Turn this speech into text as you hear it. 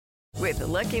With the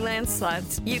Lucky Land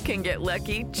Slots, you can get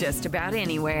lucky just about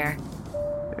anywhere.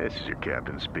 This is your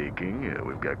captain speaking.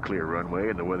 We've got clear runway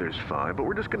and the weather's fine, but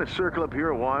we're just going to circle up here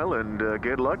a while and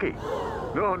get lucky.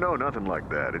 No, nothing like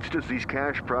that. It's just these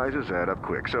cash prizes add up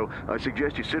quick. So I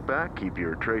suggest you sit back, keep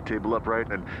your tray table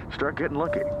upright, and start getting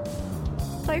lucky.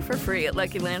 Play for free at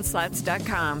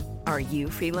LuckyLandSlots.com. Are you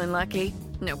feeling lucky?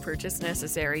 No purchase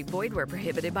necessary. Void where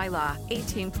prohibited by law.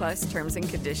 18 plus terms and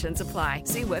conditions apply.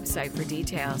 See website for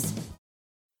details.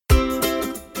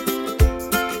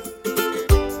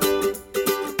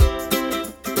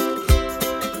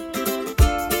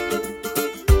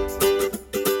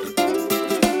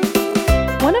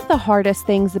 One of the hardest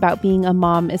things about being a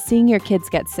mom is seeing your kids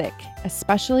get sick,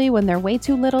 especially when they're way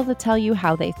too little to tell you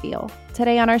how they feel.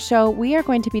 Today on our show, we are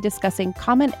going to be discussing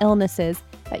common illnesses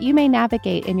that you may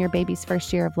navigate in your baby's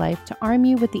first year of life to arm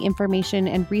you with the information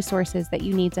and resources that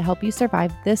you need to help you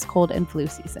survive this cold and flu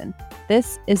season.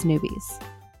 This is Newbies.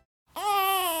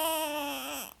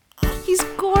 He's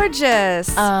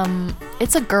gorgeous.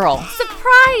 It's a girl.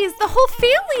 Surprise! The whole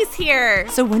family's here.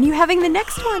 So when are you having the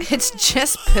next one? It's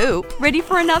just poop. Ready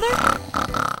for another?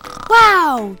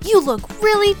 Wow, you look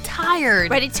really tired.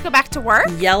 Ready to go back to work?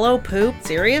 Yellow poop?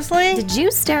 Seriously? Did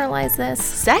you sterilize this?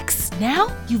 Sex?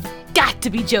 Now? You've got to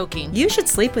be joking. You should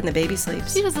sleep when the baby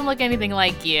sleeps. She doesn't look anything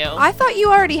like you. I thought you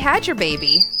already had your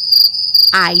baby.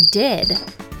 I did.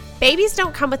 Babies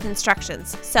don't come with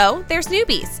instructions, so there's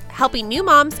Newbies, helping new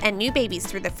moms and new babies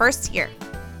through the first year.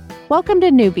 Welcome to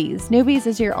Newbies. Newbies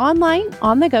is your online,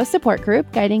 on-the-go support group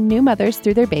guiding new mothers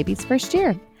through their baby's first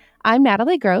year. I'm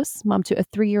Natalie Gross, mom to a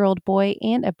 3-year-old boy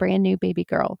and a brand new baby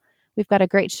girl. We've got a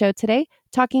great show today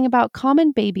talking about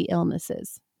common baby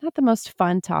illnesses. Not the most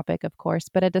fun topic, of course,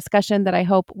 but a discussion that I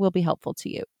hope will be helpful to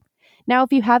you. Now,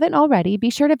 if you haven't already, be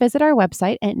sure to visit our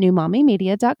website at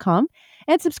newmommymedia.com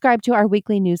and subscribe to our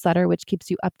weekly newsletter, which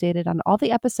keeps you updated on all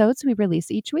the episodes we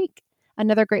release each week.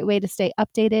 Another great way to stay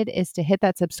updated is to hit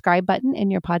that subscribe button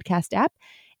in your podcast app.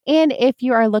 And if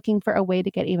you are looking for a way to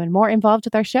get even more involved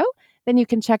with our show, then you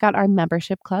can check out our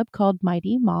membership club called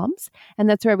Mighty Moms. And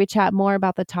that's where we chat more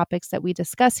about the topics that we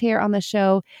discuss here on the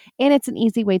show. And it's an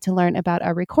easy way to learn about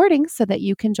our recordings so that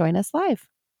you can join us live.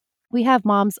 We have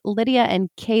moms Lydia and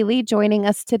Kaylee joining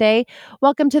us today.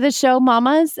 Welcome to the show,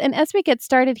 mamas. And as we get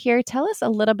started here, tell us a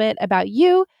little bit about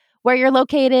you, where you're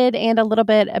located, and a little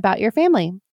bit about your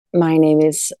family. My name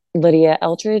is Lydia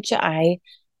Eldridge. I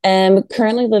am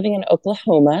currently living in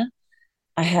Oklahoma.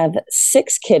 I have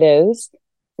 6 kiddos,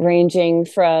 ranging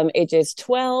from ages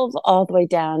 12 all the way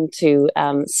down to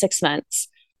 6 months.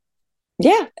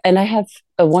 Yeah, and I have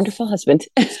a wonderful husband.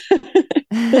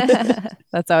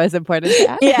 That's always important to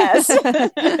add. Yes.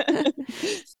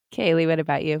 Kaylee, what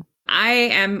about you? I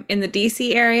am in the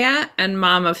DC area and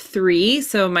mom of 3.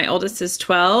 So my oldest is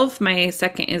 12, my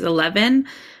second is 11,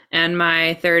 and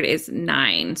my third is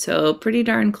 9. So pretty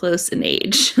darn close in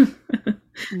age.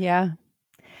 Yeah.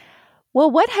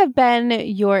 Well, what have been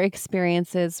your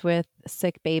experiences with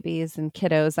sick babies and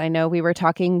kiddos? I know we were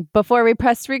talking before we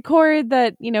pressed record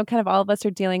that, kind of all of us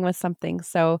are dealing with something.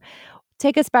 So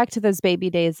take us back to those baby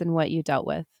days and what you dealt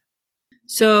with.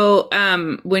 So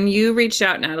when you reached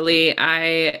out, Natalie,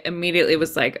 I immediately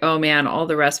was like, oh man, all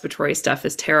the respiratory stuff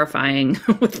is terrifying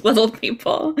with little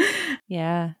people.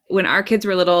 Yeah. When our kids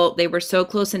were little, they were so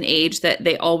close in age that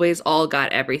they always all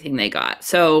got everything they got.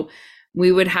 So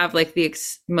we would have like the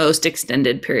most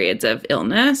extended periods of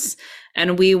illness.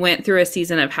 And we went through a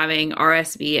season of having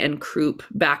RSV and croup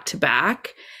back to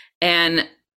back. And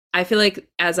I feel like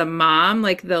as a mom,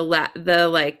 like the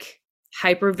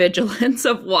hypervigilance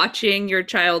of watching your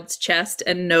child's chest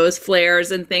and nose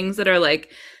flares and things that are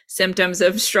like symptoms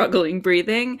of struggling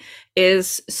breathing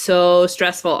is so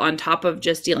stressful on top of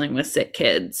just dealing with sick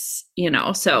kids,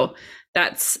 so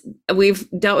we've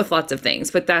dealt with lots of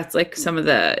things, but that's like some of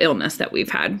the illness that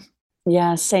we've had.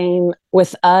 Yeah, same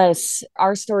with us.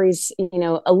 Our story's,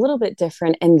 a little bit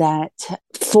different in that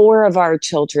 4 of our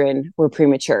children were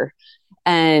premature.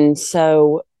 And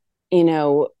so,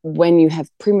 when you have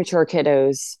premature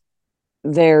kiddos,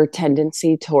 their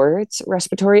tendency towards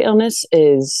respiratory illness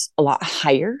is a lot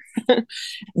higher.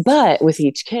 But with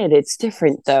each kid, it's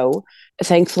different though.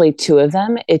 Thankfully, 2 of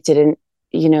them, it didn't,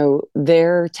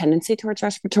 their tendency towards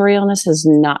respiratory illness is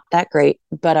not that great,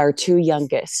 but our 2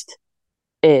 youngest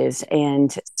is.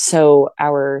 And so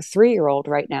our 3-year-old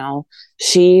right now,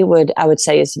 I would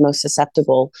say is the most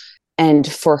susceptible. And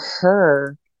for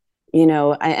her,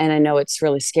 and I know it's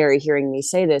really scary hearing me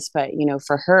say this, but,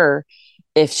 for her,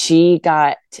 if she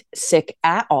got sick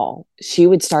at all, she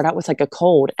would start out with like a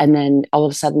cold. And then all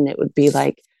of a sudden it would be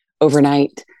like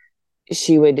overnight,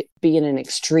 she would be in an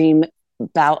extreme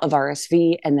bout of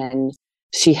RSV, and then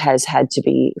she has had to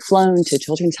be flown to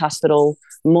Children's Hospital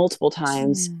multiple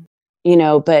times.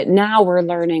 But now we're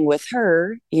learning with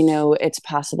her, it's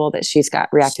possible that she's got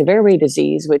reactive airway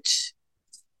disease, which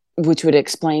would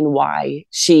explain why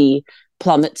she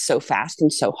plummets so fast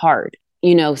and so hard.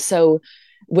 So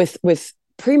with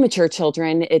premature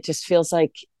children, it just feels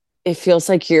like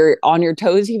you're on your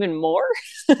toes even more.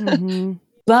 Mm-hmm.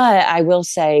 But I will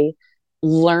say,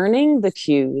 learning the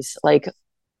cues, like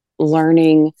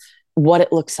learning what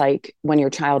it looks like when your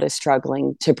child is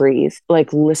struggling to breathe,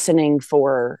 like listening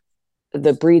for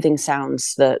the breathing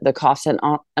sounds, the coughs, and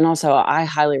also I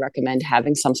highly recommend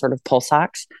having some sort of pulse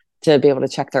ox to be able to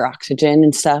check their oxygen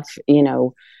and stuff.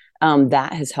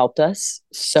 That has helped us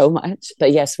so much.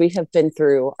 But yes, we have been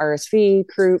through RSV,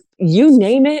 croup, you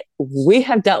name it, we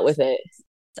have dealt with it.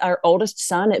 Our oldest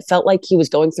son, it felt like he was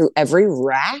going through every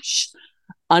rash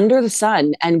under the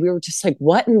sun. And we were just like,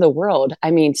 what in the world?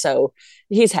 I mean, so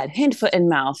he's had hand, foot, and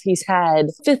mouth. He's had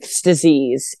Fifth's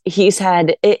disease. He's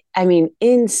had it. I mean,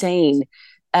 insane.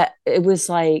 It was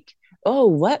like, oh,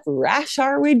 what rash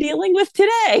are we dealing with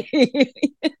today?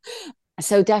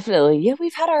 So definitely, yeah,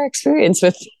 we've had our experience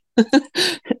with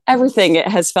everything, it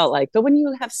has felt like. But when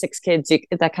you have 6 kids,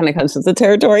 that kind of comes with the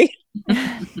territory.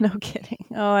 No kidding.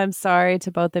 Oh, I'm sorry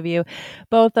to both of you.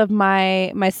 Both of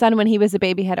my son, when he was a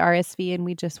baby, had RSV, and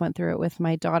we just went through it with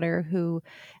my daughter, who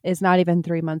is not even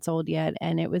 3 months old yet.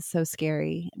 And it was so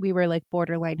scary. We were like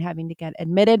borderline having to get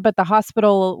admitted, but the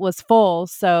hospital was full.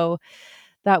 So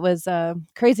that was a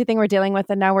crazy thing we're dealing with.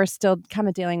 And now we're still kind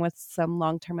of dealing with some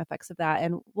long-term effects of that.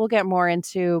 And we'll get more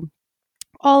into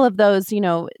all of those,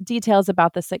 details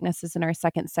about the sicknesses in our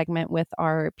second segment with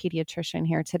our pediatrician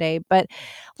here today. But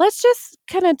let's just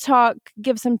kind of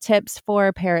give some tips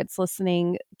for parents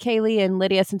listening. Kaylee and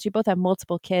Lydia, since you both have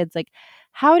multiple kids, like,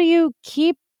 how do you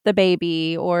keep the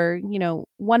baby or,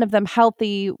 one of them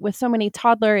healthy with so many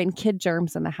toddler and kid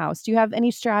germs in the house? Do you have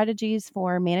any strategies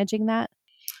for managing that?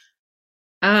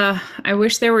 I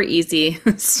wish there were easy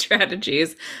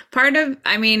strategies.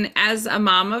 As a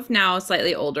mom of now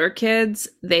slightly older kids,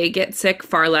 they get sick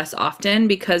far less often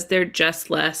because they're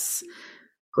just less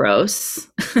gross.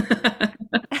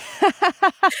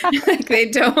 Like, they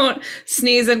don't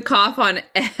sneeze and cough on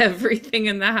everything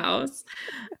in the house.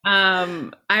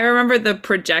 I remember the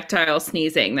projectile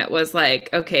sneezing that was like,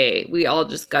 okay, we all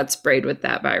just got sprayed with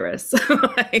that virus.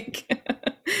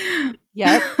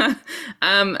 Yeah.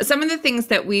 Some of the things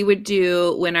that we would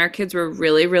do when our kids were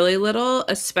really, really little,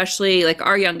 especially like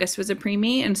our youngest was a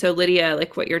preemie. And so Lydia,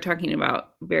 like what you're talking about,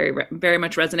 very, very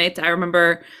much resonates. I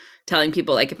remember telling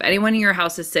people, like, if anyone in your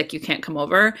house is sick, you can't come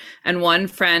over. And one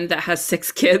friend that has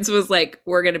 6 kids was like,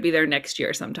 we're going to be there next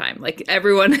year sometime. Like,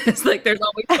 everyone is like, there's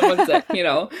always someone sick,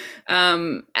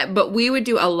 but we would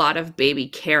do a lot of baby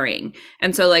carrying.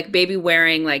 And so like baby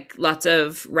wearing like lots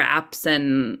of wraps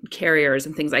and carriers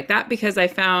and things like that, because I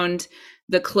found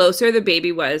the closer the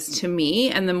baby was to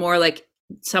me and the more like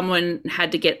someone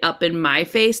had to get up in my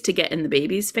face to get in the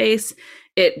baby's face,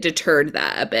 it deterred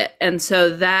that a bit. And so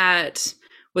that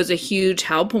was a huge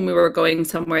help when we were going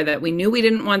somewhere that we knew we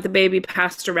didn't want the baby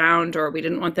passed around, or we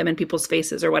didn't want them in people's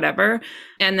faces or whatever.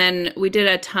 And then we did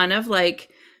a ton of like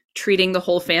treating the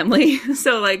whole family.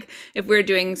 So like if we're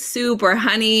doing soup or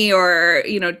honey or,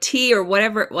 tea or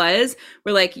whatever it was,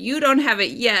 we're like, you don't have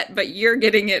it yet, but you're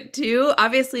getting it too.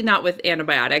 Obviously not with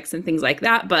antibiotics and things like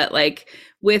that, but like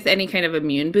with any kind of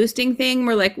immune boosting thing,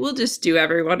 we're like, we'll just do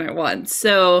everyone at once.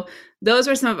 So those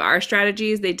are some of our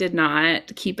strategies. They did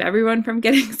not keep everyone from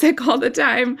getting sick all the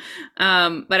time.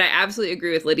 But I absolutely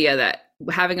agree with Lydia that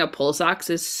having a pulse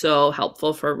ox is so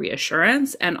helpful for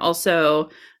reassurance, and also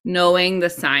knowing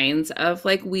the signs of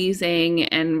like wheezing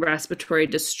and respiratory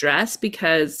distress,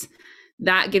 because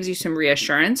that gives you some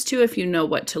reassurance too, if you know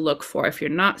what to look for if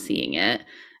you're not seeing it,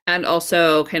 and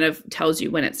also kind of tells you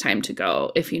when it's time to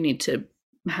go if you need to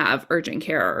have urgent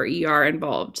care or ER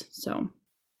involved. So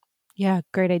yeah,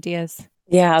 great ideas.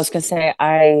 Yeah, I was going to say,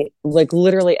 I like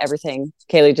literally everything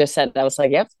Kaylee just said. I was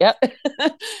like, yep.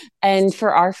 And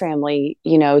for our family,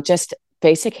 just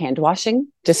basic hand washing,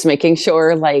 just making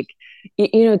sure like,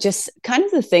 just kind of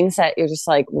the things that you're just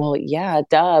like, well, yeah,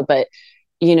 duh. But,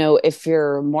 if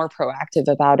you're more proactive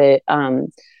about it,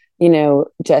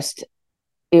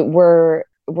 we're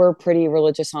pretty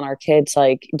religious on our kids.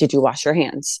 Like, did you wash your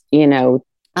hands?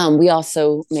 We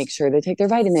also make sure they take their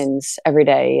vitamins every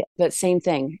day. But same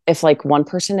thing, if like one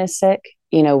person is sick,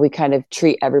 we kind of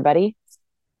treat everybody,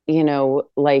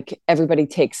 like everybody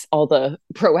takes does the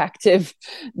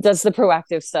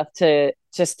proactive stuff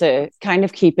to kind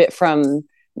of keep it from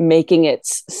making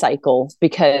its cycle.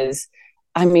 Because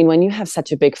I mean, when you have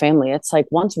such a big family, it's like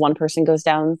once one person goes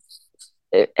down,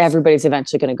 everybody's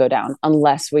eventually going to go down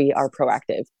unless we are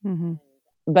proactive. Mm-hmm.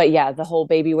 But yeah, the whole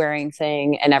baby wearing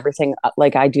thing and everything,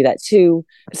 like I do that too.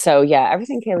 So yeah,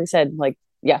 everything Kaylee said, like,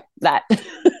 yeah, that.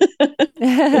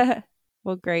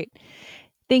 Well, great.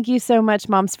 Thank you so much,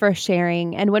 moms, for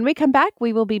sharing. And when we come back,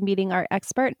 we will be meeting our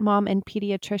expert mom and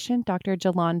pediatrician, Dr.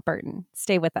 Jalon Burton.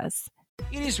 Stay with us.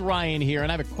 It is Ryan here,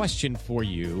 and I have a question for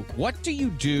you. What do you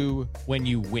do when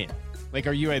you win? Like,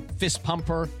 are you a fist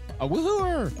pumper, a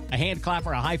woohooer, a hand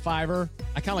clapper, a high fiver?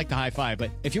 I kind of like the high five,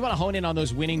 but if you want to hone in on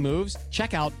those winning moves,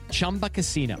 check out Chumba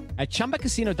Casino. At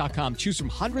ChumbaCasino.com, choose from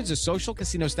hundreds of social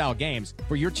casino style games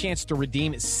for your chance to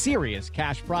redeem serious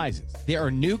cash prizes. There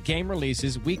are new game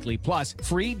releases weekly, plus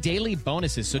free daily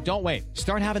bonuses. So don't wait.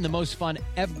 Start having the most fun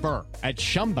ever at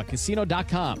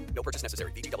ChumbaCasino.com. No purchase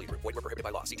necessary. VGW Group. Void where prohibited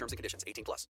by law. See terms and conditions.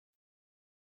 18+.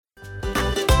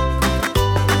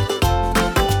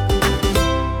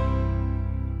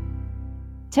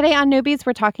 Today on Newbies,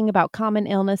 we're talking about common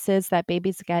illnesses that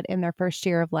babies get in their first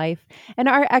year of life. And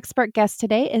our expert guest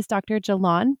today is Dr.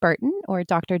 Jalon Burton, or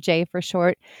Dr. J for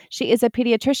short. She is a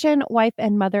pediatrician, wife,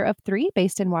 and mother of 3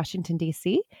 based in Washington,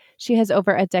 D.C. She has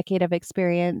over a decade of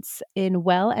experience in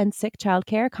well and sick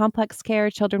childcare, complex care,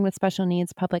 children with special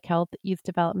needs, public health, youth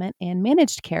development, and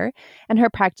managed care. And her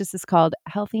practice is called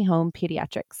Healthy Home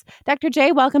Pediatrics. Dr.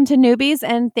 J, welcome to Newbies,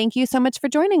 and thank you so much for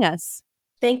joining us.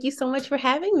 Thank you so much for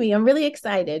having me. I'm really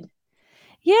excited.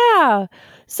 Yeah.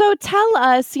 So tell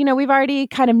us, we've already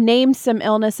kind of named some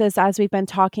illnesses as we've been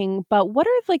talking, but what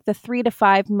are like the 3 to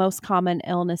 5 most common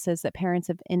illnesses that parents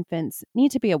of infants need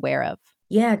to be aware of?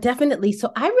 Yeah, definitely. So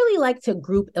I really like to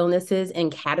group illnesses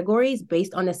in categories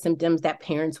based on the symptoms that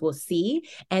parents will see.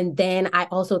 And then I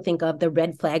also think of the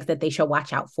red flags that they should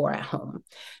watch out for at home.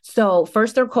 So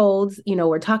first are colds.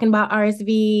 We're talking about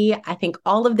RSV. I think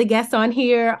all of the guests on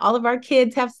here, all of our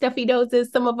kids have stuffy noses.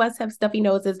 Some of us have stuffy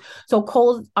noses. So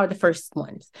colds are the first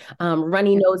ones.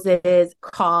 Runny noses,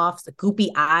 coughs,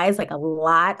 goopy eyes, like a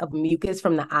lot of mucus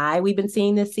from the eye we've been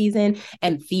seeing this season,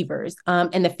 and fevers.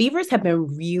 And the fevers have been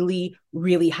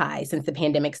really high since the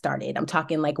pandemic started. I'm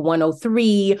talking like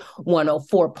 103,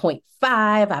 104.5.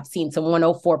 I've seen some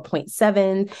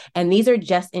 104.7. And these are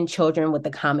just in children with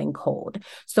the common cold.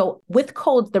 So with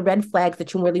colds, the red flags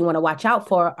that you really want to watch out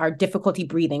for are difficulty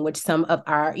breathing, which some of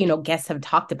our, guests have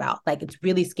talked about. Like, it's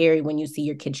really scary when you see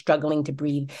your kid struggling to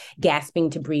breathe, gasping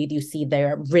to breathe. You see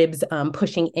their ribs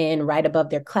pushing in right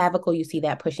above their clavicle. You see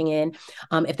that pushing in.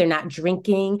 If they're not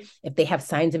drinking, if they have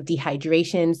signs of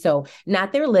dehydration, so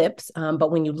not their lips, but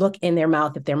when you look in their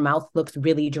mouth, if their mouth looks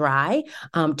really dry,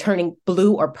 turning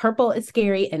blue or purple is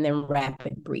scary, and then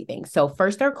rapid breathing. So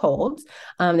first are colds.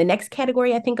 The next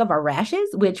category I think of are rashes,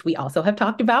 which we also have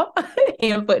talked about.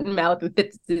 Hand, foot, and mouth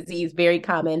infectious disease, very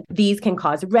common. These can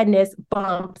cause redness,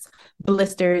 bumps,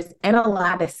 blisters, and a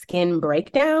lot of skin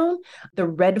breakdown. The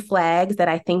red flags that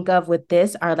I think of with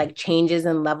this are like changes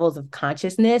in levels of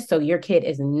consciousness. So your kid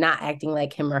is not acting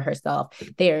like him or herself.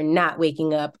 They are not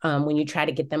waking up when you try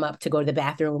to get them up to go to the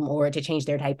bathroom or to change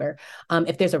their diaper.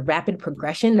 If there's a rapid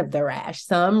progression of the rash,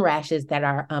 some rashes that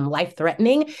are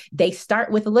life-threatening, they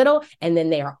start with little and then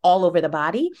they are all over the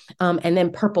body, and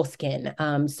then purple skin.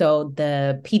 So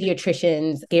the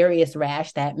pediatrician's scariest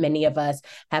rash that many of us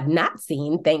have not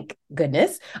seen, thank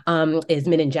goodness, is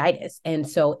meningitis. And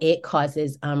so it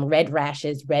causes red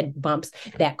rashes, red bumps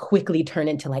that quickly turn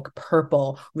into like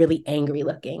purple, really angry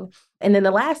looking. And then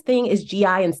the last thing is GI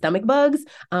and stomach bugs.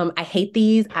 I hate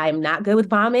these. I'm not good with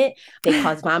vomit. They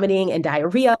cause vomiting and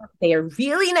diarrhea. They are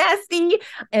really nasty.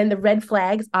 And the red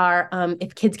flags are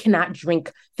if kids cannot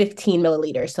drink 15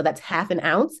 milliliters. So that's half an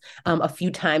ounce a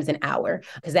few times an hour,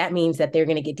 because that means that they're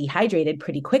going to get dehydrated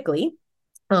pretty quickly.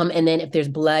 And then if there's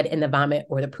blood in the vomit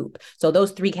or the poop. So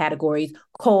those 3 categories: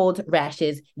 colds,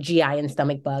 rashes, GI, and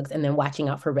stomach bugs. And then watching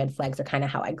out for red flags are kind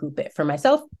of how I group it for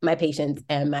myself, my patients,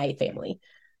 and my family.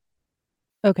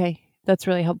 Okay, that's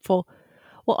really helpful.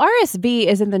 Well, RSV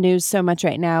is in the news so much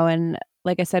right now. And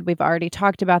like I said, we've already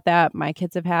talked about that. My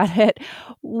kids have had it.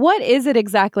 What is it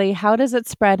exactly? How does it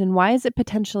spread? And why is it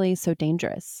potentially so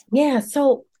dangerous? Yeah,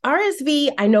 so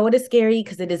RSV, I know it is scary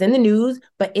because it is in the news,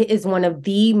 but it is one of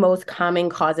the most common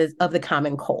causes of the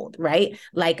common cold, right?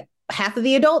 Like, half of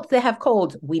the adults that have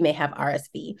colds, we may have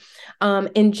RSV.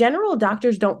 In general,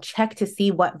 doctors don't check to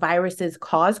see what viruses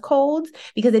cause colds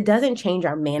because it doesn't change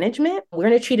our management. We're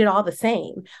going to treat it all the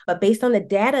same. But based on the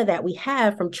data that we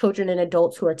have from children and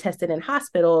adults who are tested in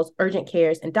hospitals, urgent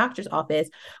cares, and doctor's office,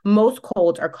 most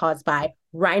colds are caused by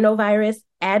rhinovirus,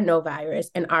 adenovirus,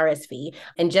 and RSV.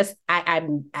 And just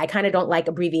I kind of don't like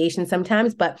abbreviations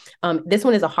sometimes, but this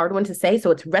one is a hard one to say.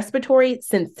 So it's respiratory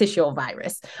syncytial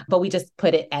virus, but we just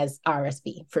put it as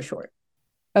RSV for short.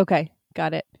 Okay,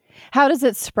 got it. How does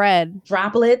it spread?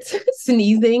 Droplets,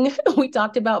 sneezing. We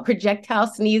talked about projectile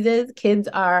sneezes. Kids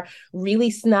are really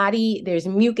snotty. There's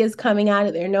mucus coming out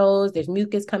of their nose. There's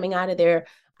mucus coming out of their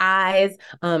eyes.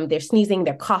 They're sneezing.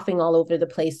 They're coughing all over the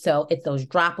place. So it's those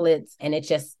droplets, and it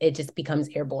just becomes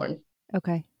airborne.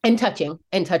 Okay. And touching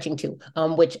too,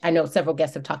 which I know several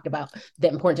guests have talked about the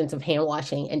importance of hand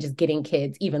washing and just getting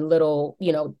kids, even little,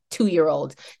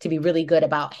 2-year-olds, to be really good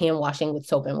about hand washing with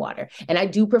soap and water. And I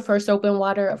do prefer soap and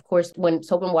water. Of course, when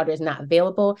soap and water is not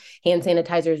available, hand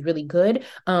sanitizer is really good.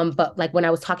 But like when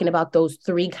I was talking about those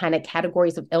 3 kind of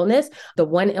categories of illness, the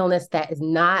one illness that is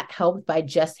not helped by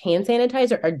just hand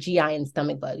sanitizer are GI and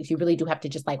stomach bugs. You really do have to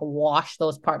just like wash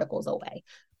those particles away.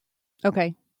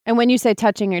 Okay. And when you say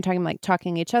touching, you're talking like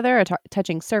talking each other or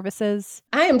touching surfaces?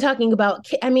 I am talking about,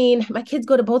 my kids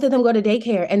both of them go to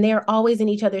daycare, and they're always in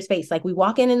each other's face. Like we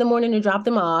walk in the morning to drop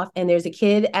them off, and there's a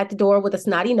kid at the door with a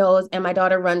snotty nose, and my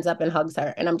daughter runs up and hugs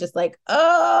her. And I'm just like,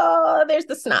 oh, there's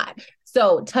the snot.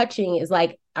 So touching is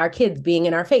like our kids being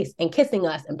in our face and kissing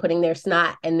us and putting their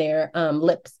snot and their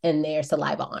lips and their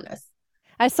saliva on us.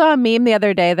 I saw a meme the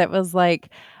other day that was like,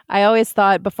 I always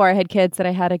thought before I had kids that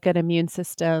I had a good immune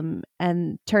system,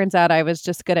 and turns out I was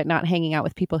just good at not hanging out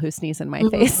with people who sneeze in my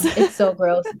face. It's so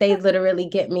gross. They literally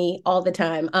get me all the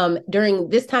time. During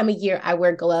this time of year, I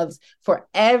wear gloves for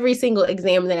every single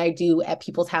exam that I do at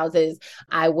people's houses.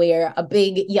 I wear a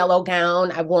big yellow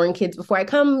gown. I've worn kids before I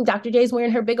come. Dr. J's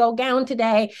wearing her big old gown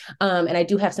today. And I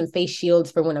do have some face shields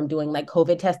for when I'm doing like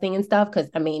COVID testing and stuff. Because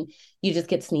you just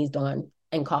get sneezed on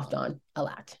and coughed on a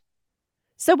lot.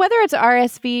 So whether it's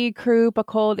RSV, croup, a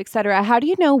cold, et cetera, how do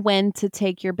you know when to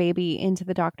take your baby into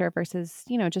the doctor versus,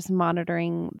 just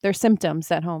monitoring their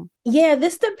symptoms at home? Yeah,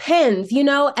 this depends.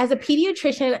 As a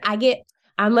pediatrician,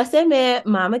 I must admit,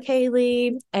 Mama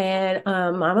Kaylee and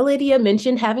Mama Lydia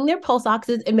mentioned having their pulse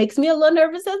oxes. It makes me a little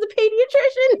nervous as a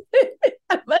pediatrician,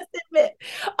 I must admit.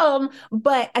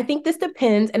 But I think this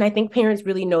depends, and I think parents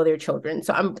really know their children.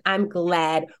 So I'm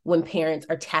glad when parents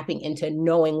are tapping into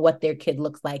knowing what their kid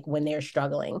looks like when they're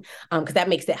struggling, because that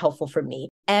makes it helpful for me.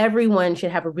 Everyone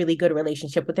should have a really good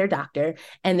relationship with their doctor,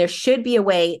 and there should be a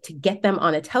way to get them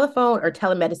on a telephone or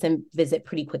telemedicine visit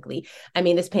pretty quickly.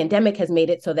 This pandemic has made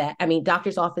it so that,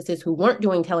 doctors' offices who weren't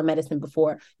doing telemedicine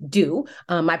before do.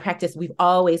 My practice, we've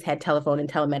always had telephone and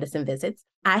telemedicine visits.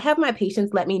 I have my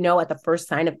patients let me know at the first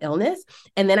sign of illness,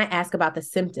 and then I ask about the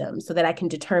symptoms so that I can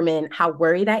determine how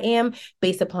worried I am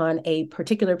based upon a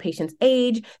particular patient's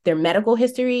age, their medical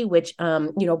history, which,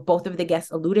 both of the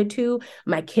guests alluded to.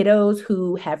 My kiddos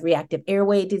who have reactive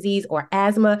airway disease or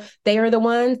asthma, they are the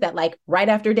ones that right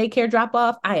after daycare drop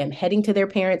off, I am heading to their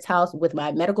parents' house with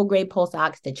my medical grade pulse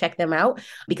ox to check them out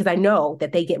because I know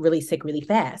that they get really sick really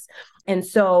fast. And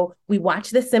so we watch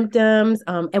the symptoms,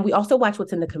 and we also watch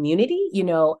what's in the community.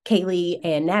 Kaylee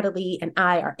and Natalie and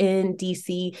I are in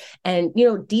DC, and,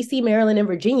 DC, Maryland, and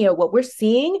Virginia, what we're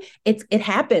seeing, it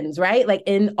happens, right?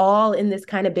 In this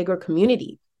kind of bigger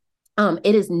community.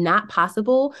 It is not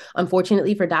possible,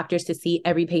 unfortunately, for doctors to see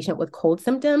every patient with cold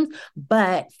symptoms,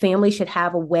 but families should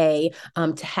have a way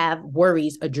to have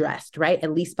worries addressed, right?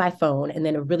 At least by phone, and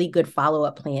then a really good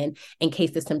follow-up plan in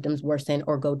case the symptoms worsen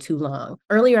or go too long.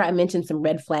 Earlier, I mentioned some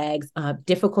red flags,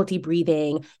 difficulty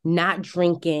breathing, not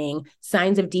drinking,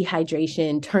 signs of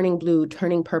dehydration, turning blue,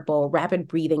 turning purple, rapid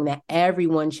breathing that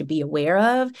everyone should be aware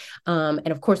of. And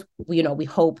of course, we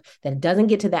hope that it doesn't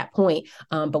get to that point.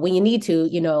 But when you need to,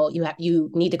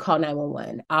 you need to call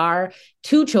 911. Our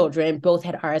 2 children both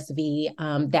had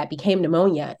RSV that became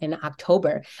pneumonia in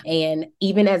October. And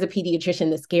even as a pediatrician,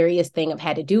 the scariest thing I've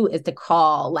had to do is to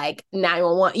call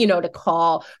 911, to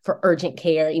call for urgent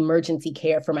care, emergency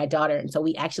care for my daughter. And so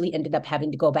we actually ended up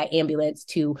having to go by ambulance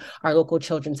to our local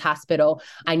children's hospital.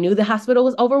 I knew the hospital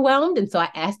was overwhelmed, and so I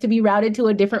asked to be routed to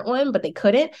a different one, but they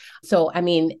couldn't. So,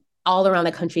 all around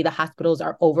the country, the hospitals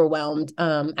are overwhelmed.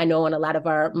 I know in a lot of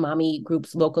our mommy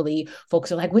groups locally,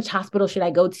 folks are like, which hospital should I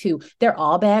go to? They're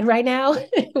all bad right now.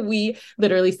 We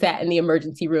literally sat in the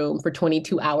emergency room for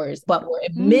 22 hours, but we're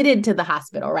admitted to the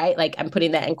hospital, right? I'm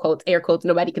putting that in quotes, air quotes,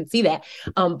 nobody can see that.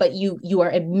 But you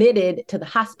are admitted to the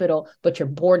hospital, but you're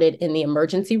boarded in the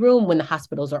emergency room when the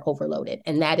hospitals are overloaded.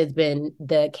 And that has been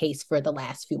the case for the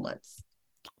last few months.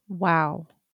 Wow.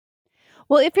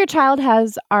 Well, if your child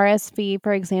has RSV,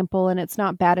 for example, and it's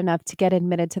not bad enough to get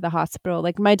admitted to the hospital,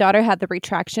 my daughter had the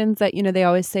retractions that, they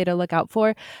always say to look out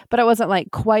for, but it wasn't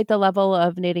quite the level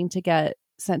of needing to get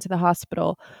sent to the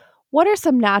hospital. What are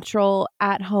some natural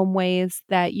at-home ways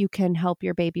that you can help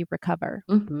your baby recover?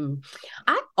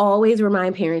 I always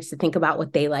remind parents to think about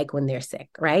what they like when they're sick,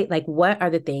 right? Like, what are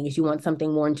the things you want?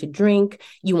 Something warm to drink,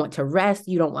 you want to rest,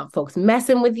 you don't want folks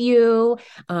messing with you,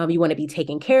 you want to be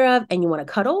taken care of, and you want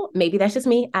to cuddle. Maybe that's just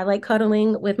me. I like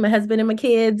cuddling with my husband and my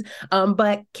kids,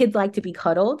 but kids like to be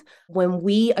cuddled. When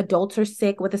we adults are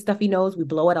sick with a stuffy nose, we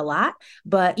blow it a lot.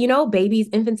 But, babies,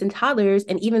 infants, and toddlers,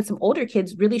 and even some older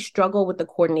kids really struggle with the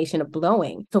coordination of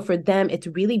blowing. So for them, it's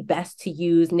really best to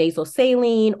use nasal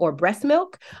saline or breast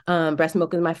milk. Breast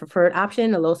milk is my preferred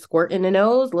option, a little squirt in the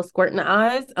nose, a little squirt in the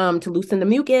eyes to loosen the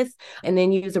mucus, and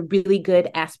then use a really good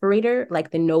aspirator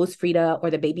like the Nose Frida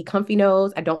or the Baby Comfy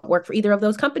Nose. I don't work for either of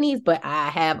those companies, but I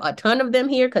have a ton of them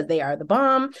here because they are the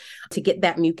bomb to get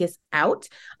that mucus out.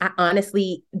 I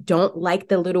honestly don't like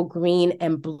the little green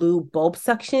and blue bulb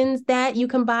suctions that you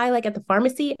can buy like at the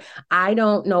pharmacy. I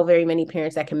don't know very many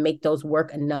parents that can make those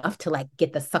work enough to like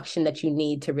get the suction that you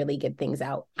need to really get things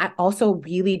out. I also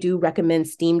really do recommend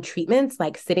steam treatments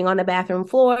like sitting on the bathroom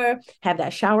floor, have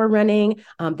that shower running.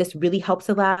 This really helps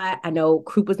a lot. I know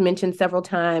croup was mentioned several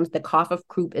times. The cough of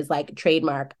croup is like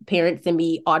trademark. Parents send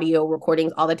me audio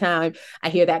recordings all the time. I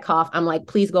hear that cough. I'm like,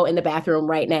 please go in the bathroom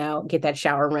right now, get that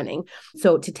shower running.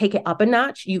 So to take it up a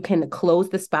notch, you can close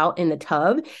the spout in the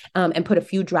tub and put a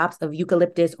few drops of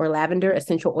eucalyptus or lavender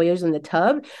essential oils in the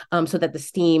tub so that the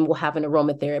steam will have an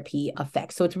aromatherapy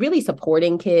effect. So it's really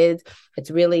supporting kids. It's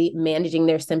really managing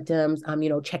their symptoms,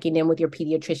 checking in with your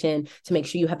pediatrician to make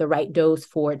sure you have the right dose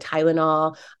for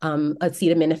Tylenol,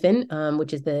 acetaminophen,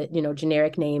 which is the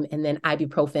generic name, and then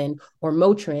ibuprofen or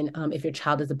Motrin if your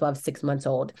child is above 6 months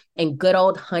old. And good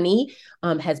old honey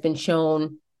has been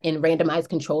shown in randomized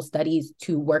control studies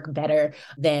to work better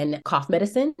than cough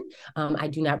medicine. I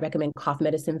do not recommend cough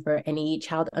medicine for any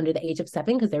child under the age of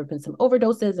 7 because there have been some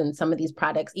overdoses, and some of these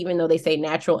products, even though they say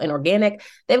natural and organic,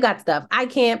 they've got stuff I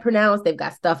can't pronounce. They've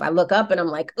got stuff I look up and I'm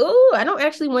like, ooh, I don't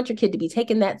actually want your kid to be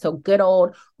taking that. So good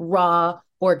old raw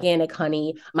organic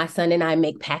honey. My son and I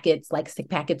make packets, like stick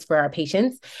packets for our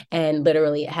patients. And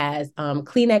literally it has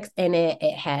Kleenex in it.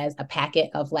 It has a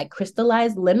packet of like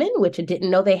crystallized lemon, which I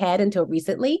didn't know they had until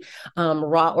recently,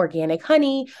 raw organic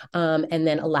honey, and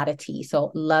then a lot of tea.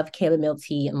 So love chamomile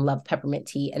tea and love peppermint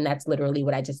tea. And that's literally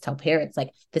what I just tell parents, like,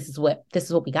 this is what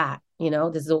we got,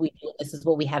 this is what we do. This is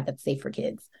what we have that's safe for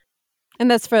kids. And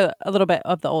that's for a little bit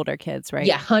of the older kids, right?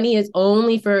 Yeah, honey is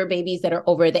only for babies that are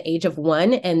over the age of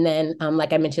 1. And then,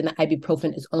 like I mentioned, the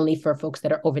ibuprofen is only for folks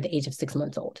that are over the age of 6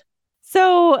 months old.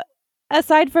 So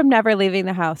aside from never leaving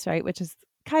the house, right, which is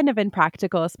kind of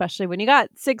impractical, especially when you got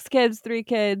 6 kids, 3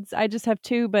 kids. I just have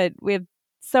 2, but we have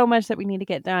so much that we need to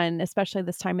get done, especially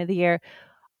this time of the year.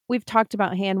 We've talked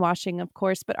about hand washing, of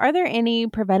course, but are there any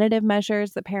preventative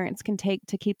measures that parents can take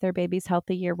to keep their babies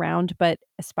healthy year round, but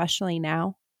especially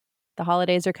now? The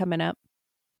holidays are coming up.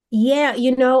 Yeah,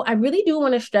 I really do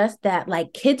want to stress that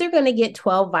like kids are going to get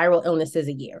 12 viral illnesses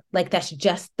a year. Like that's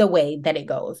just the way that it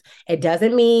goes. It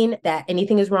doesn't mean that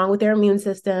anything is wrong with their immune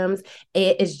systems.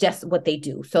 It is just what they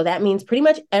do. So that means pretty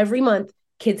much every month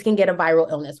kids can get a viral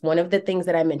illness. One of the things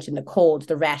that I mentioned, the colds,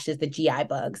 the rashes, the GI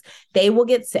bugs, they will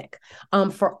get sick.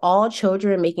 For all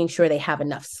children, making sure they have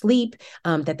enough sleep,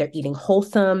 that they're eating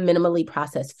wholesome, minimally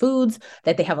processed foods,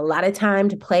 that they have a lot of time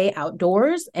to play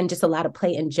outdoors and just a lot of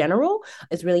play in general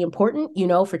is really important.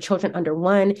 For children under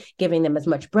 1, giving them as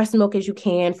much breast milk as you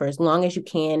can for as long as you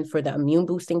can for the immune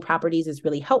boosting properties is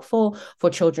really helpful.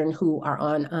 For children who are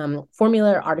on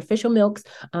formula or artificial milks,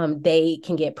 they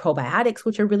can get probiotics,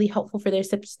 which are really helpful for their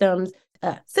systems.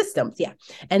 Yeah.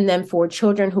 And then for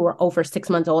children who are over 6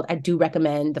 months old, I do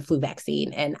recommend the flu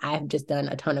vaccine. And I've just done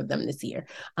a ton of them this year.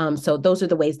 So those are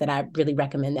the ways that I really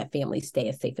recommend that families stay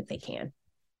as safe as they can.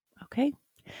 Okay.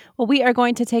 Well, we are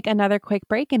going to take another quick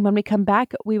break. And when we come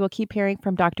back, we will keep hearing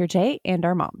from Dr. J and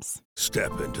our moms.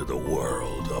 Step into the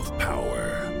world of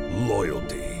power,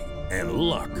 loyalty, and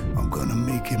luck. I'm going to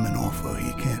make him an offer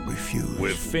he can't refuse.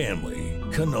 With family,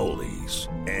 cannolis,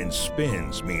 and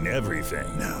spins mean everything.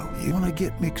 Now, you want to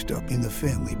get mixed up in the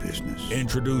family business.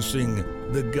 Introducing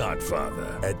The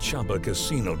Godfather at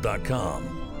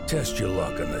ChumbaCasino.com. Test your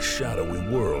luck in the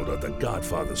shadowy world of The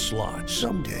Godfather slot.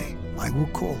 Someday, I will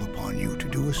call upon you to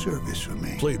do a service for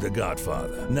me. Play The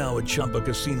Godfather, now at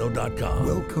ChumbaCasino.com.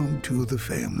 Welcome to the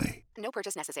family. No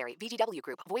purchase necessary. VGW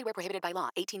Group. Void where prohibited by law.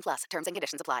 18+. Terms and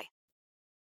conditions apply.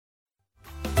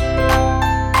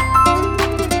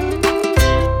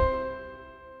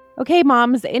 Okay,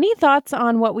 moms, any thoughts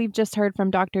on what we've just heard from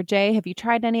Dr. J? Have you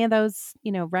tried any of those,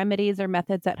 remedies or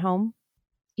methods at home?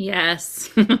 Yes.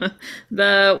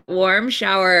 The warm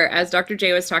shower, as Dr.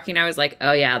 J was talking, I was like,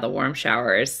 oh yeah, the warm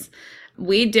showers.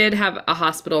 We did have a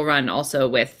hospital run also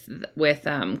with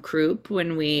croup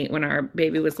when our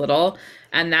baby was little,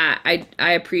 and that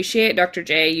I appreciate Dr.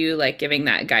 J you like giving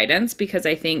that guidance, because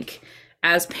I think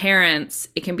as parents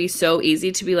it can be so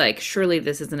easy to be like, surely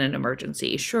this isn't an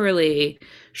emergency, surely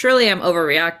I'm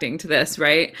overreacting to this,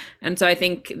 right? And so I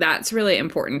think that's really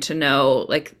important to know,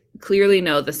 like clearly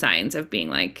know the signs of being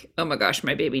like, oh my gosh,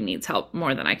 my baby needs help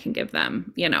more than I can give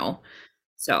them,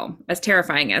 so as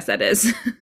terrifying as that is.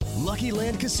 Lucky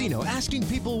Land Casino, asking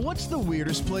people, what's the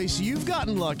weirdest place you've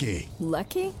gotten lucky?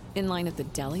 Lucky? In line at the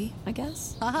deli, I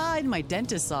guess? Aha, in my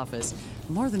dentist's office.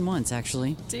 More than once,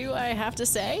 actually. Do I have to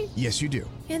say? Yes, you do.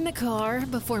 In the car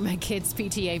before my kids'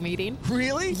 PTA meeting.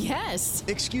 Really? Yes.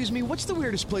 Excuse me, what's the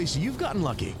weirdest place you've gotten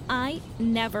lucky? I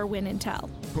never win and tell.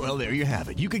 Well, there you have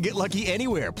it. You can get lucky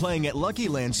anywhere, playing at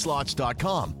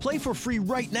LuckyLandSlots.com. Play for free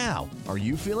right now. Are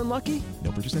you feeling lucky?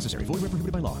 No purchase necessary. Void where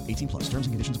prohibited by law. 18+. Terms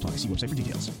and conditions apply. See website for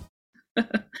details.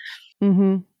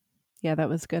 Mm-hmm. Yeah, that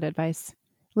was good advice.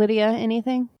 Lydia,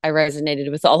 anything? I resonated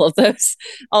with all of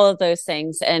those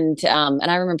things. And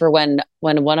I remember when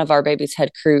one of our babies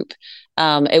had croup,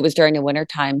 it was during the winter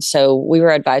time. So we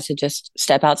were advised to just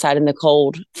step outside in the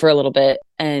cold for a little bit.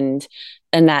 And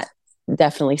that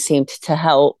definitely seemed to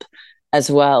help as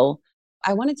well.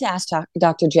 I wanted to ask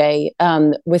Dr. J,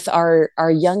 with our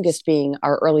youngest being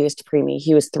our earliest preemie,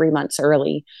 he was 3 months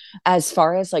early. As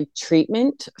far as like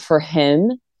treatment for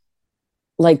him,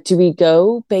 like, do we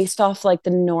go based off like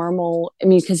the normal? I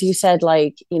mean, because you said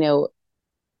like,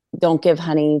 don't give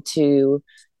honey to,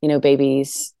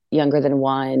 babies younger than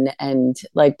 1, and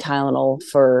like Tylenol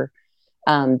for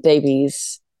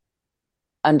babies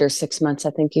under 6 months,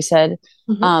 I think you said.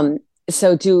 Mm-hmm.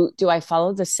 So do I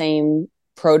follow the same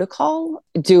protocol?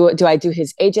 Do I do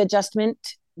his age adjustment?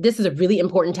 This is a really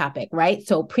important topic, right?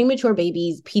 So premature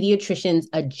babies, pediatricians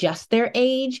adjust their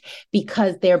age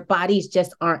because their bodies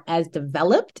just aren't as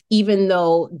developed, even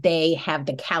though they have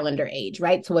the calendar age,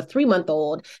 right? So a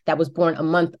 3-month-old that was born a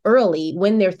month early,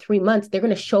 when they're 3 months, they're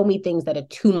going to show me things that a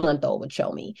 2-month-old would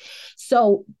show me.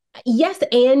 So yes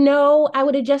and no, I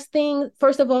would adjust things.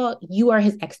 First of all, you are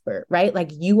his expert, right? Like,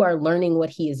 you are learning what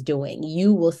he is doing.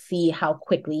 You will see how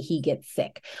quickly he gets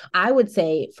sick. I would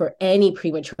say for any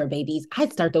premature babies,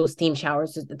 I'd start those steam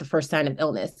showers at the first sign of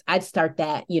illness. I'd start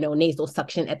that, nasal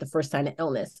suction at the first sign of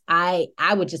illness. I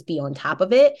would just be on top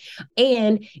of it.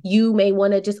 And you may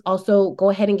want to just also go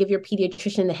ahead and give your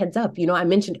pediatrician the heads up. I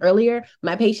mentioned earlier,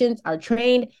 my patients are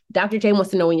trained. Dr. J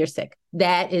wants to know when you're sick.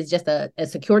 That is just a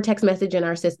secure text message in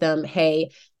our system.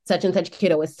 Hey, such and such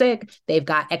kiddo is sick. They've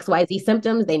got XYZ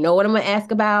symptoms. They know what I'm going to ask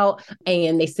about,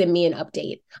 and they send me an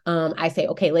update. I say,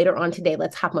 okay, later on today,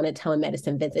 let's hop on a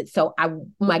telemedicine visit. So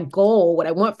my goal, what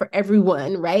I want for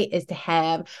everyone, right, is to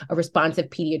have a responsive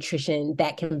pediatrician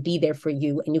that can be there for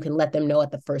you, and you can let them know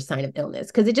at the first sign of illness,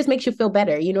 because it just makes you feel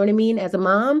better. You know what I mean? As a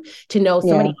mom, to know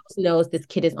somebody else knows this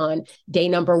kid is on day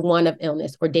number 1 of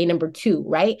illness or day number 2,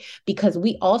 right? Because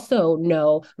we also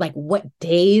know like what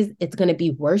days it's going to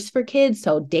be worse for kids.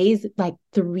 So days like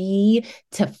 3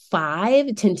 to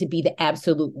 5 tend to be the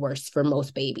absolute worst for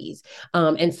most babies.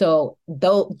 And so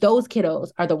those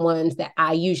kiddos are the ones that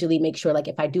I usually make sure, like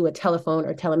if I do a telephone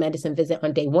or telemedicine visit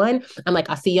on day 1, I'm like,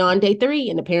 I'll see you on day 3.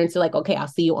 And the parents are like, okay, I'll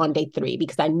see you on day 3,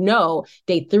 because I know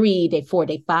day 3, day 4,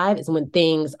 day 5 is when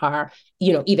things are,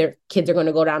 either kids are going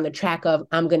to go down the track of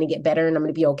I'm going to get better and I'm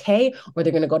going to be okay, or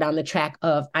they're going to go down the track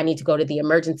of I need to go to the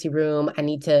emergency room. I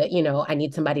need to, I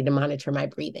need somebody to monitor my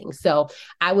breathing. So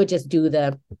I would just do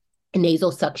the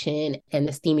nasal suction and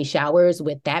the steamy showers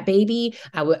with that baby.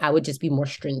 I would just be more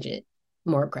stringent,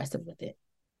 more aggressive with it.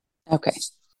 Okay.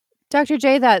 Dr.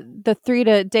 J, that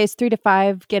the days 3 to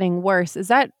 5 getting worse, is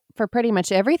that for pretty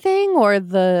much everything, or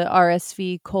the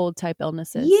RSV cold type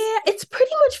illnesses? Yeah, it's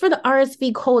pretty much for the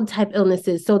RSV cold type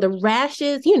illnesses. So the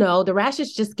rashes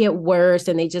just get worse,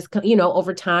 and they just,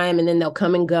 over time, and then they'll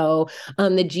come and go.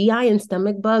 The GI and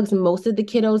stomach bugs, most of the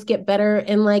kiddos get better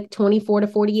in like 24 to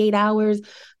 48 hours.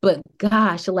 But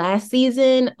gosh, last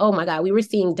season, oh my God, we were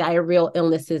seeing diarrheal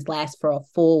illnesses last for a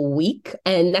full week.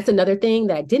 And that's another thing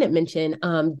that I didn't mention.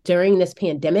 During this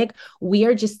pandemic, we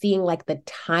are just seeing like the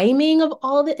timing of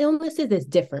all the illnesses is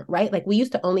different, right? Like we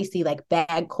used to only see like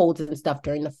bad colds and stuff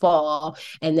during the fall.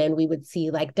 And then we would see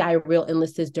like diarrheal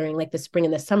illnesses during like the spring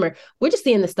and the summer. We're just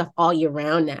seeing this stuff all year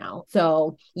round now.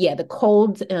 So yeah, the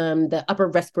colds, the upper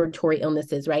respiratory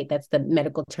illnesses, right? That's the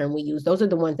medical term we use. Those are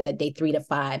the ones that day 3 to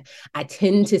 5, I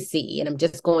tend to see, and I'm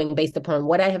just going based upon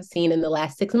what I have seen in the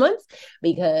last 6 months,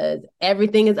 because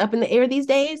everything is up in the air these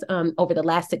days. Over the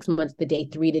last 6 months, the day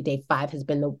 3 to day 5 has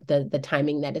been the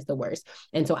timing that is the worst.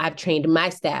 And so I've trained my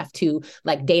staff to,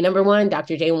 like, day number 1,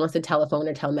 Dr. J wants a telephone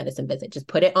or telemedicine visit. Just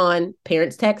put it on,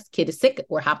 parents text, kid is sick,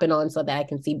 we're hopping on so that I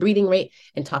can see breathing rate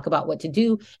and talk about what to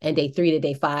do. And day 3 to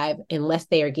day 5, unless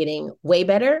they are getting way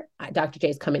better, Dr. J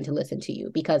is coming to listen to you,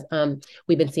 because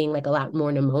we've been seeing like a lot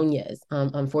more pneumonias,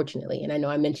 unfortunately. And I know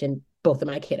I mentioned both of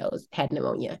my kiddos had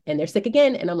pneumonia and they're sick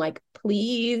again. And I'm like,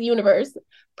 please, universe,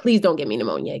 please don't give me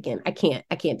pneumonia again. I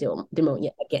can't do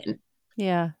pneumonia again.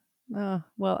 Yeah. Oh,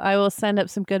 well, I will send up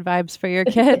some good vibes for your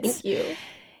kids. Thank you.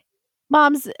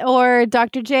 Moms or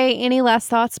Dr. J, any last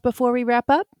thoughts before we wrap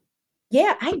up?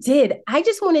 Yeah, I did. I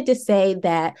just wanted to say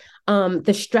that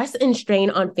the stress and strain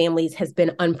on families has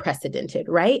been unprecedented,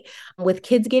 right? With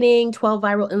kids getting 12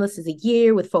 viral illnesses a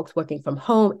year, with folks working from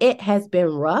home, it has been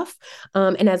rough.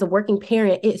 And as a working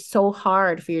parent, it's so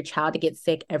hard for your child to get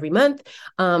sick every month.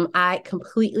 I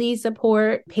completely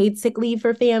support paid sick leave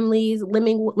for families,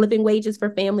 living wages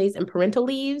for families, and parental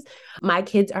leaves. My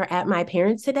kids are at my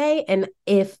parents' today. And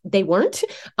if they weren't,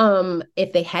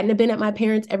 if they hadn't been at my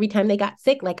parents every time they got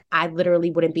sick, like, I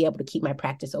literally wouldn't be able to keep my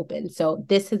practice open. So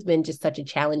this has been just such a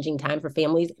challenging time for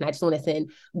families. And I just want to send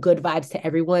good vibes to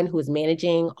everyone who is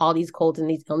managing all these colds and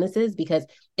these illnesses, because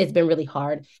it's been really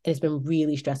hard and it's been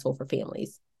really stressful for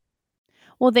families.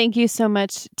 Well, thank you so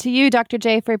much to you, Dr.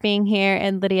 J, for being here,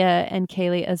 and Lydia and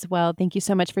Kaylee as well. Thank you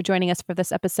so much for joining us for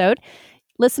this episode.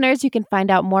 Listeners, you can find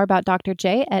out more about Dr.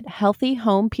 J at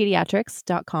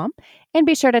healthyhomepediatrics.com, and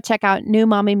be sure to check out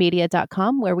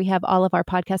newmommymedia.com, where we have all of our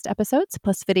podcast episodes,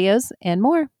 plus videos and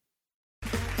more.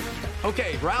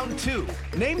 Okay, round 2.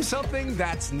 Name something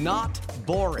that's not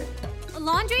boring. A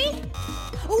laundry?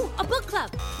 Ooh, a book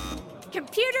club.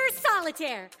 Computer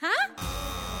solitaire, huh?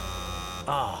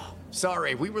 Ah,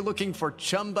 sorry, we were looking for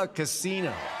Chumba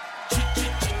Casino.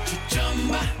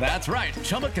 That's right.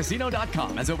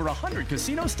 ChumbaCasino.com has over 100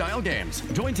 casino-style games.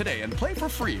 Join today and play for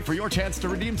free for your chance to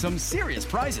redeem some serious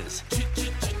prizes.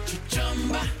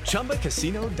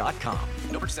 ChumbaCasino.com.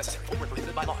 No purchase necessary. Void where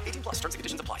prohibited by law. 18 plus. Terms and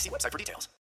conditions apply. See website for details.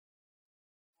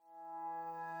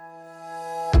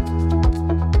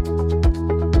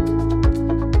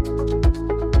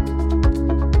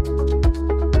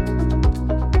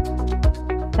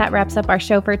 That wraps up our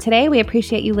show for today. We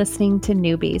appreciate you listening to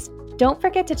Newbies. Don't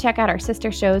forget to check out our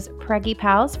sister shows, Preggy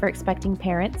Pals for expecting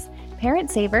parents,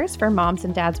 Parent Savers for moms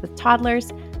and dads with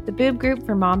toddlers, the Boob Group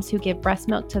for moms who give breast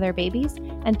milk to their babies,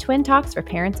 and Twin Talks for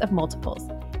parents of multiples.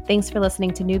 Thanks for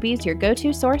listening to Newbies, your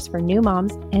go-to source for new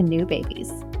moms and new babies.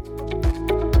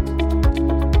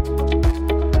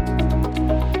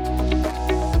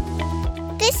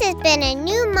 This has been a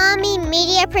New Mommy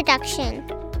Media production.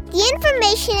 The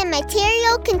information and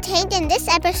material contained in this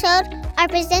episode are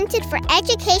presented for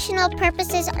educational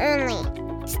purposes only.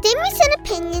 Statements and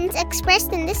opinions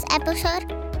expressed in this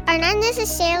episode are not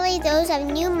necessarily those of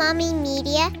New Mommy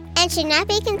Media and should not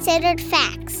be considered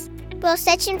facts. While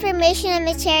such information and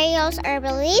materials are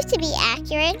believed to be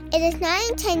accurate, it is not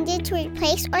intended to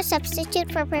replace or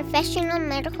substitute for professional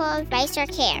medical advice or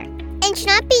care, and should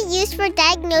not be used for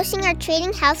diagnosing or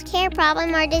treating healthcare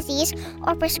problem or disease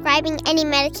or prescribing any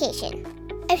medication.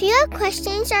 If you have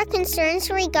questions or concerns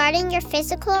regarding your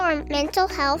physical or mental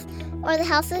health or the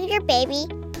health of your baby,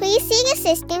 please seek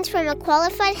assistance from a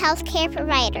qualified healthcare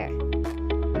provider.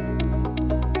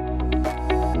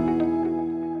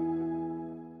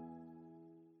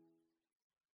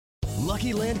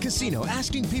 Lucky Land Casino,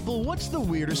 asking people, what's the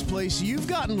weirdest place you've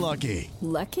gotten lucky?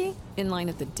 Lucky? In line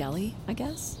at the deli, I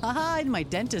guess? Aha, in my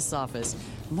dentist's office.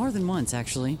 More than once,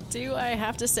 actually. Do I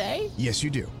have to say? Yes,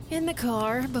 you do. In the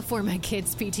car before my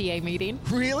kids' PTA meeting.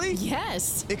 Really?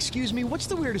 Yes. Excuse me, what's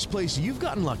the weirdest place you've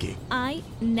gotten lucky? I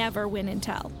never win and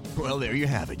tell. Well, there you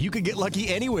have it. You can get lucky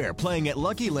anywhere, playing at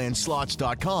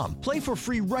LuckyLandSlots.com. Play for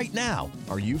free right now.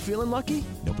 Are you feeling lucky?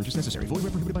 No purchase necessary. Void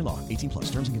where prohibited by law. 18 plus.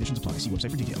 Terms and conditions apply. See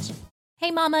website for details. Hey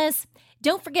mamas,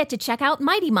 don't forget to check out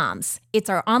Mighty Moms. It's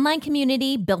our online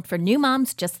community built for new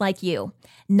moms just like you.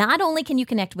 Not only can you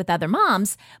connect with other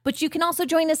moms, but you can also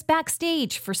join us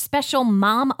backstage for special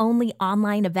mom-only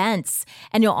online events.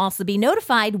 And you'll also be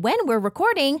notified when we're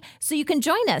recording, so you can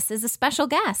join us as a special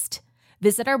guest.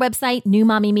 Visit our website,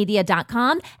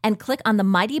 newmommymedia.com, and click on the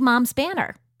Mighty Moms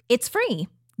banner. It's free.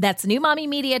 That's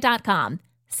newmommymedia.com.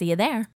 See you there.